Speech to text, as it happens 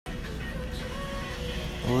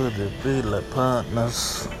Would it be like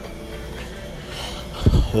partners?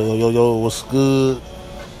 Yo, what's good?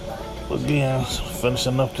 Again,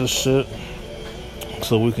 finishing up this shit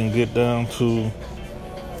so we can get down to,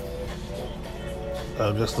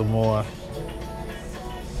 I guess, the more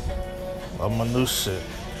of my new shit.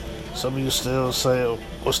 Some of you still say,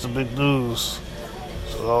 what's the big news?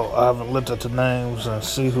 So I haven't looked at the names and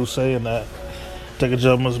see who's saying that. Take a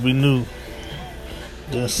job must be new.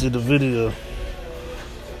 Didn't see the video.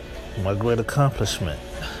 My great accomplishment.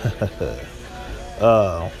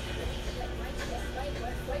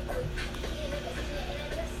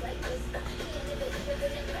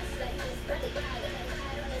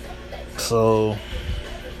 So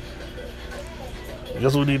I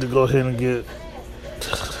guess we need to go ahead and get.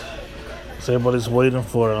 So everybody's waiting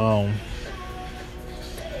for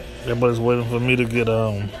everybody's waiting for me to get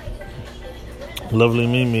Lovely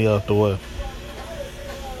Mimi out the way.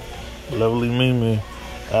 Lovely Mimi,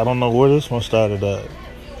 I don't know where this one started at.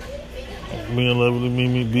 Me and Lovely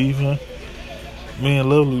Mimi beefing. Me and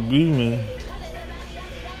Lovely Mimi.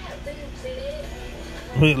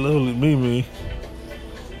 Me and Lovely Mimi.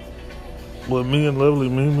 What me and Lovely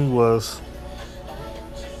Mimi was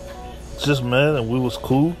just mad and we was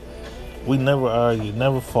cool. We never argued,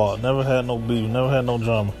 never fought, never had no beef, never had no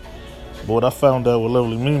drama. But what I found out with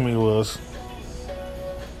Lovely Mimi was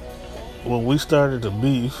when we started to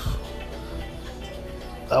beef,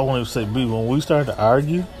 I won't even say beef, when we started to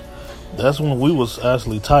argue, that's when we was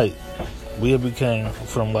actually tight. We had became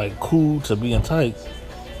from like cool to being tight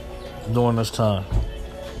during this time.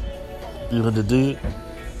 You know the dig?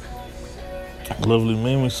 Lovely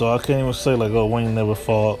Mimi, so I can't even say like, oh, we ain't never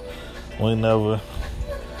fought, we ain't never.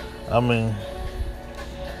 I mean,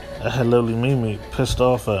 I had Lovely Mimi pissed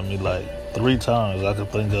off at me like 3 times. I could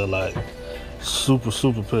think of like super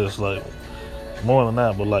pissed, like more than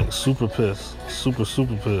that, but like super pissed, super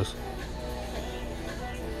pissed.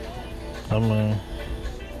 I mean,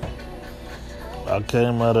 I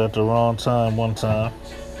came at her at the wrong time one time,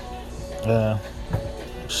 and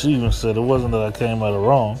she even said it wasn't that I came at her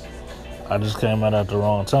wrong, I just came at her at the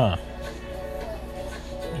wrong time.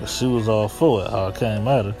 She was all for it, how I came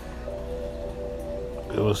at her.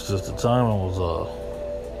 It was just the timing was off,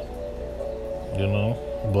 you know.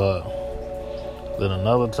 But then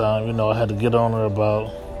another time, you know, I had to get on her about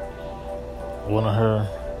one of her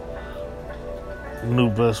new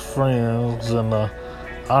best friends and the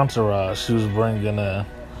entourage she was bringing in,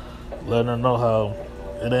 letting her know how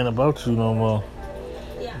it ain't about you no more.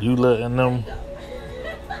 You letting them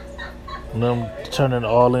turn it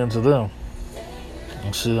all into them.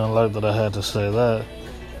 And she didn't like that I had to say that,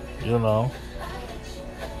 you know.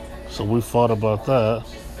 So we fought about that,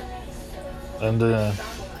 and then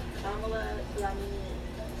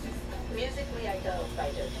musically I go by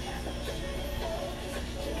Doja Cat.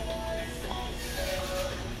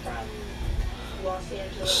 From Los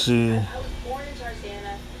Angeles. she I was born in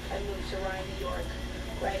Tarzana. I moved to Rye, New York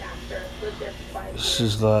right after. Lived there for 5 years.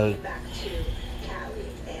 she's like, Came back to Cali,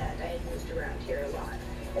 and I had moved around here a lot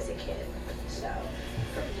as a kid. So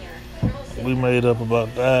from here, we made up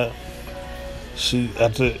about that. She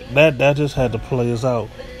after that just had to play us out.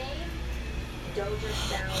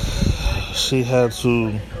 She had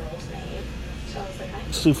to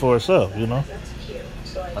see for herself, you know.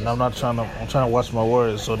 And I'm trying to watch my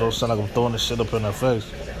words so it don't sound like I'm throwing this shit up in her face.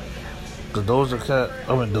 Cause Doja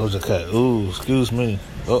Cat. Ooh, excuse me.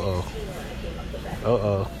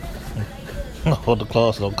 Hold the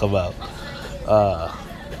claws don't come out.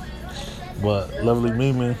 But Lovely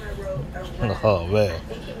Mimi. Oh man.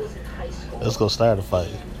 Let's go start a fight.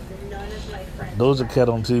 Doja Cat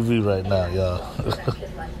on TV right now, y'all.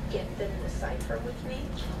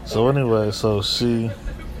 So anyway, so she,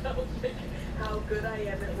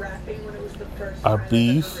 our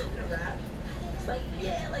beef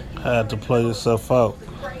had to play itself out.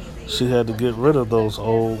 She had to get rid of those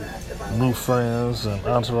old new friends and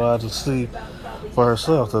entourage to see for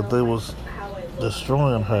herself that they was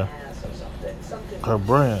destroying her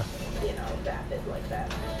brand.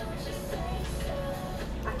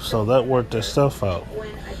 So that worked itself out.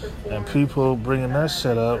 And people bringing that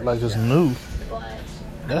shit up like it's new.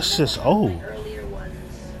 That shit's old.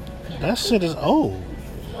 That shit is old.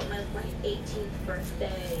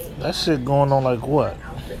 That shit going on like what?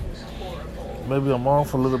 Maybe I'm wrong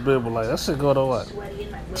for a little bit, but like that shit going on what?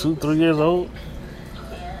 2-3 years old?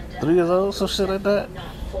 3 years old? Some shit like that?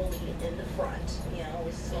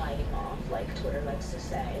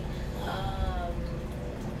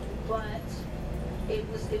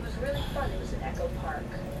 It was really fun. It was in Echo Park,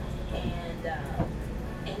 and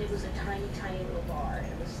it was a tiny little bar.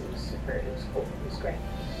 It was super. It was cool. It was great.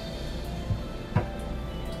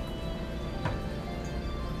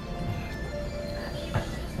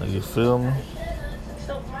 You feel me?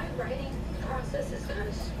 So my writing process is kind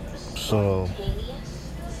of So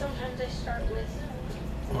spontaneous. Sometimes I start with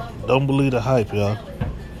don't believe the hype, y'all.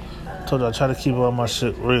 Told you I try to keep all my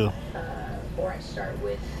shit real. or I start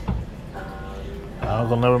with I'm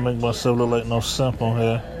gonna never make myself look like no simp on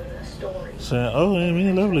here. a story, Saying, oh, Me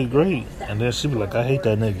and Lovely, great. And then she be like, I hate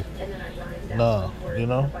that nigga. and then I rhyme that Nah, word you with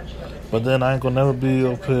know? a bunch of other But then I ain't gonna never be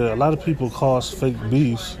up here. A lot of people cause fake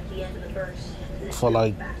beefs at the end of the verse, and then for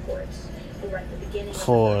like backwards, or at the beginning of the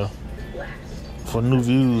for verse, last. for new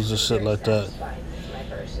views and shit like that. Satisfied with my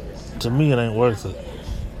verses. To me, it ain't worth it.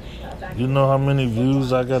 You know how many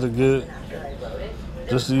views I gotta get After I wrote it,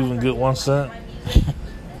 just to even get 1 cent?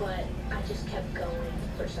 but I just kept going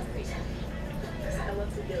for some reason. I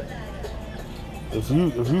love to do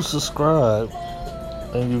it. If you subscribe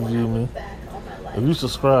and you view me, Back on my life, if you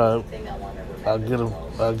subscribe, thing I want to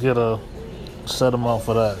remember. I get a set amount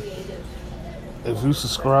for that. If you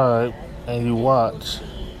subscribe and you watch,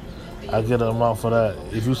 I get an amount for that.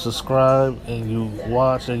 If you subscribe and you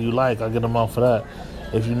watch and you like, I get an amount for that.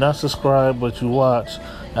 If you're not subscribed but you watch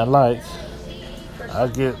and like, I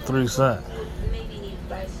get 3 cents. Maybe need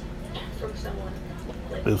advice from someone.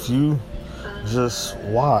 Like, If you just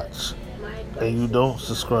watch my advice and you don't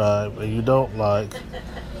subscribe and you don't like,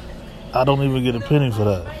 I don't even get a penny for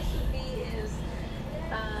that. advice would be is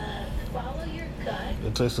follow your gut.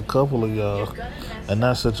 It takes a couple of y'all Gut has in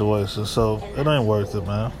that situation, so it ain't worth it,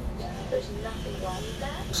 man. There's nothing wrong with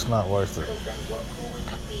that. It's not worth it. Because then who would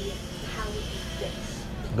you be and how would you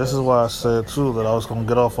fix? This is why I said too that I was gonna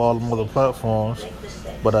get off all them other platforms, Make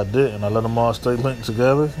mistakes. but I didn't. I let them all stay linked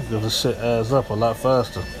together because this shit adds up a lot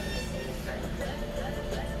faster.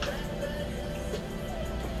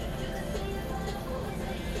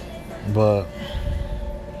 But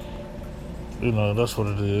you know, that's what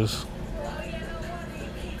it is.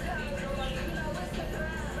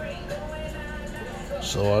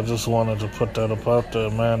 So I just wanted to put that up out there,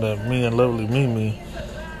 man, that me and Lovely Mimi,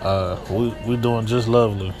 we doing just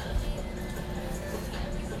lovely.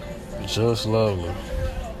 Just lovely.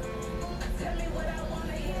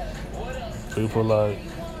 People like,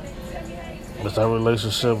 is that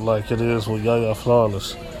relationship like it is with Yaya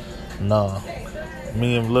Flawless? Nah.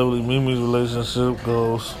 Me and Lovely Mimi's relationship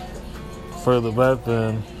goes further back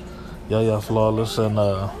than Yaya Flawless, and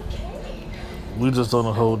we just on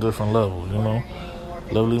a whole different level, you know?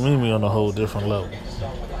 Lovely Mimi on a whole different level.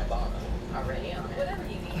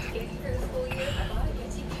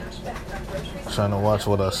 Trying to watch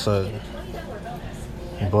what I say.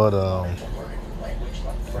 But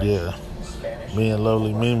yeah. Me and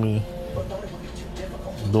Lovely Mimi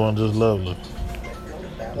doing just lovely.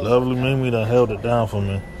 Lovely Mimi done held it down for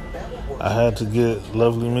me. I had to get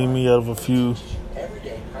Lovely Mimi out of a few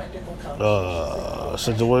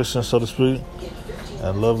situations, so to speak.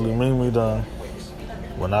 And Lovely Mimi done,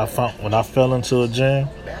 when I fell into a jam,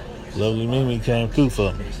 Lovely Mimi came through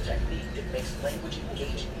for me.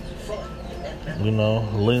 You know,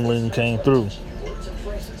 Ling Ling came through.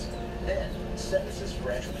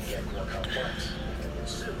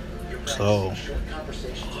 So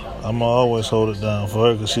I'ma always hold it down for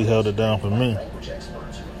her because she held it down for me.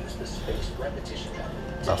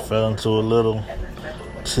 I fell into a little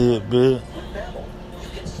tidbit.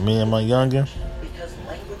 Me and my youngin'.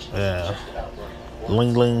 Yeah.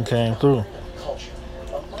 Ling Ling came through.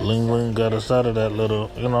 Ling Ling got us out of that little,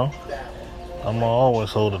 you know. I'ma always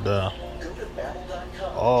hold it down.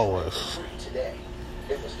 Always.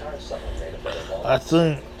 I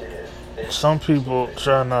think some people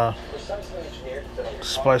trying to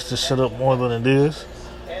spice this shit up more than it is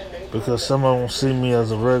because some of them see me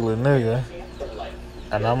as a regular nigga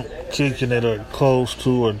and I'm kicking it or close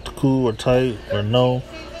to or cool or tight or know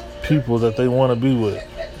people that they want to be with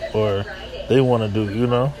or they want to do, you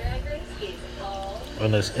know?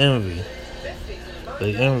 And it's envy.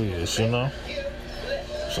 They envious, you know?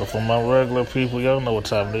 So for my regular people, y'all know what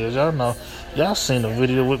time it is. Y'all know. Y'all seen the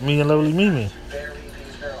video with me and Lovely Mimi.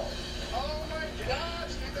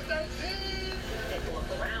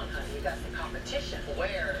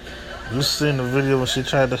 You seen the video when she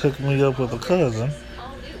tried to hook me up with a cousin.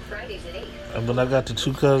 And when I got the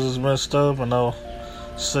two cousins messed up and I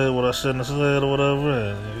said what I shouldn't have said or whatever.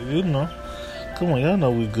 And, you know. Come on, y'all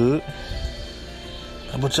know we good.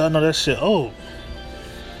 But y'all know that shit old.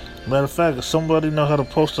 Matter of fact, if somebody know how to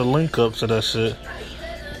post a link up to that shit,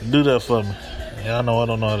 do that for me. Y'all know I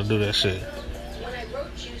don't know how to do that shit. When I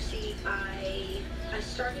wrote Juicy, I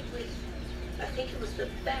started with, I think it was the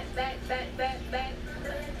back.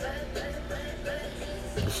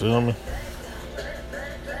 You feel me?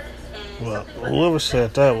 Well, whoever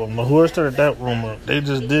said that one, whoever started that rumor, they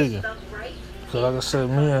just digging. Cause like I said,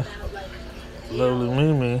 me and Lovely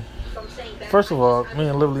Mimi. First of all, me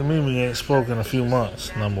and Lovely Mimi ain't spoken in a few months.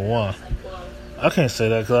 Number one, I can't say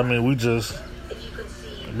that because I mean we just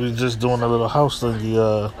doing a little house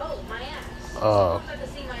thingy.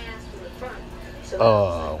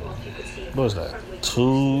 What was that?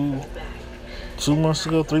 2 months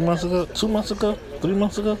ago, 3 months ago, 2 months ago, 3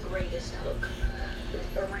 months ago.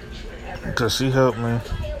 Cause she helped me.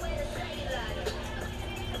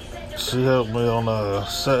 She helped me on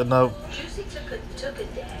setting up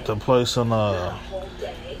the place and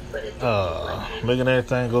making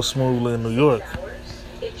everything go smoothly in New York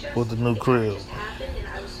with the new crib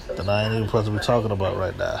that I ain't even supposed to be talking about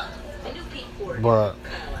right now. But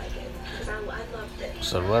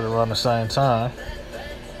so right around the same time,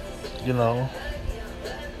 you know,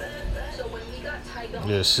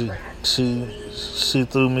 yeah, she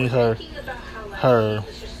threw me her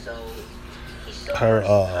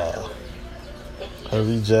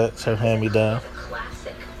rejects, her hand-me-down.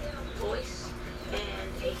 Classic voice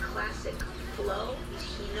and a classic flow.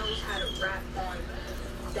 He knows how to rap on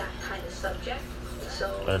that kind of subject.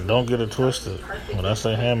 So And don't get it twisted. When I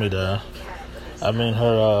say hand-me-down, I mean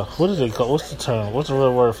her, what is it called? What's the term? What's the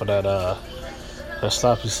real word for that, her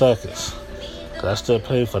sloppy seconds? 'Cause I still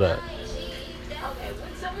pay for that. okay,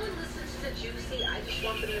 when someone listens to Juicy, I just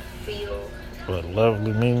want them to feel But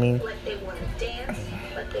Lovely Mimi, like they want to dance,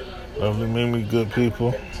 like they want to Lovely Mimi, good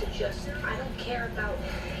people. to just, I don't care about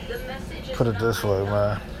the message. Put it this way,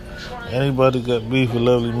 man. Anybody got beef with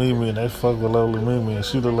Lovely Mimi and they fuck with Lovely Mimi and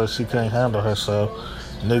she look like she can't handle herself,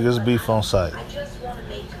 niggas beef on sight. I just want to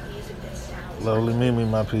make music that sounds Lovely Mimi,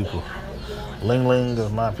 my people. Ling Ling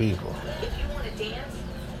is my people. If you want to dance,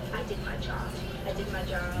 I did my job. I did my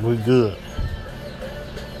job. We good.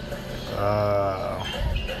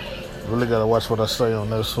 Really gotta watch what I say on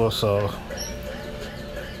this one, so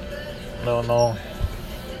no.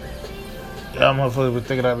 Y'all motherfuckers be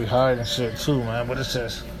thinking I be hiding shit too, man, but it's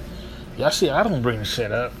just, y'all see, I don't bring the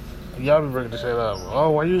shit up. Y'all be bringing the shit up. Oh,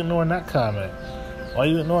 why you ignoring that comment? Why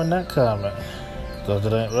you ignoring that comment? Because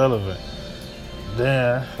it ain't relevant.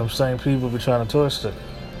 Then, them same people be trying to twist it.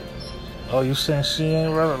 Oh, you saying she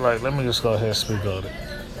ain't relevant? Like, let me just go ahead and speak on it.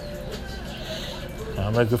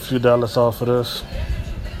 I'll make a few dollars off of this.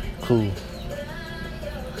 Cool.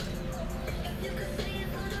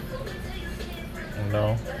 You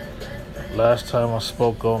know, last time I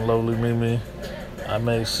spoke on Lovely Mimi, I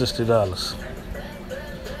made $60.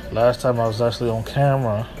 Last time I was actually on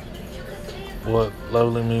camera with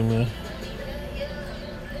Lovely Mimi,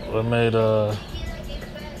 I made I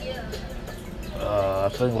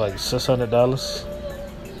think like $600.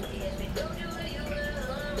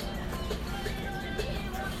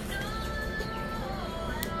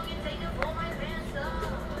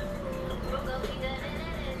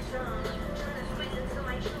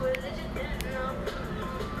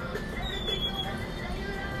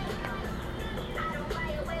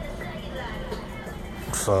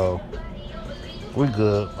 So we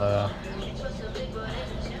good, man.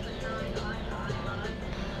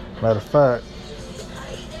 Matter of fact,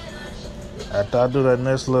 after I do that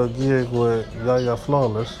next little gig with Yaya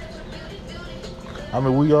Flawless, I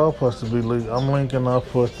mean, we all supposed to be I'm linking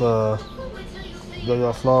up with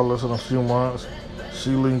Yaya Flawless in a few months.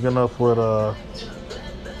 She linking up with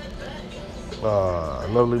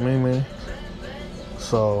Lovely Mimi.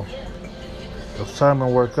 So if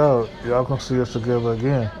timing work out, y'all gonna see us together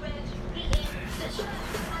again.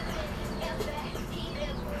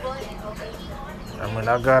 I mean,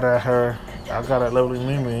 I got at Lovely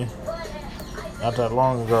Mimi not that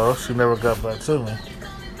long ago. She never got back to me.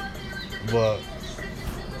 But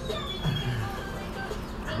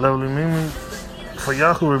Lovely Mimi, for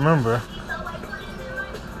y'all who remember,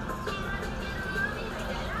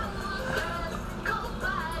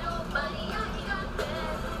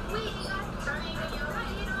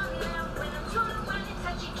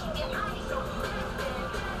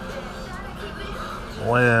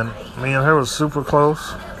 when me and her was super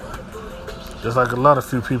close, just like a lot of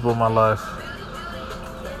few people in my life,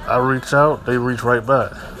 I reach out, they reach right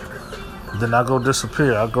back. Then I go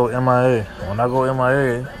disappear, I go MIA. When I go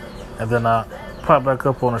MIA, and then I pop back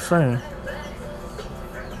up on the scene,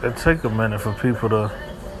 it take a minute for people to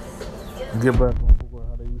get back on board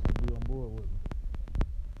how they used to be on board with me.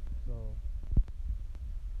 So,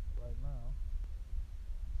 right now,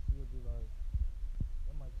 she'll be like,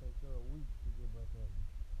 it might take her a week to get back at me.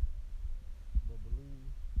 But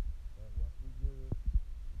believe that once we get it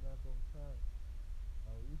back on track,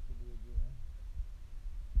 how it used to be again,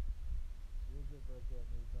 she'll get back at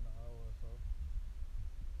me within an hour or so.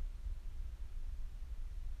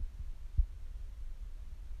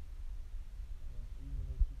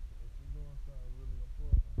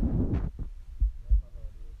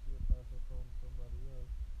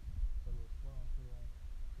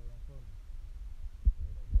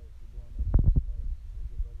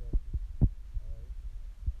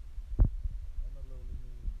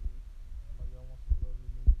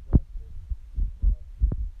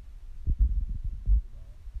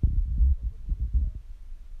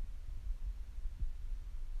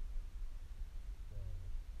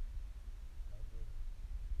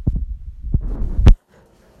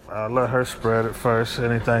 I'll let her spread it first.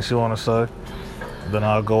 Anything she want to say, then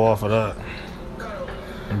I'll go off of that.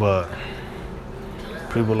 But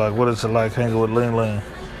people like, what is it like hanging with Ling Ling?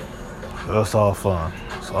 That's all fun.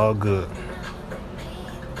 It's all good.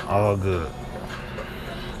 All good.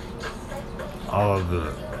 All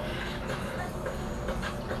good.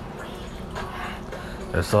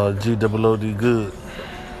 It's all GWOD good.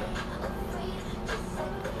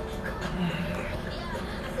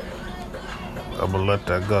 I'm gonna let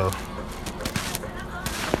that go.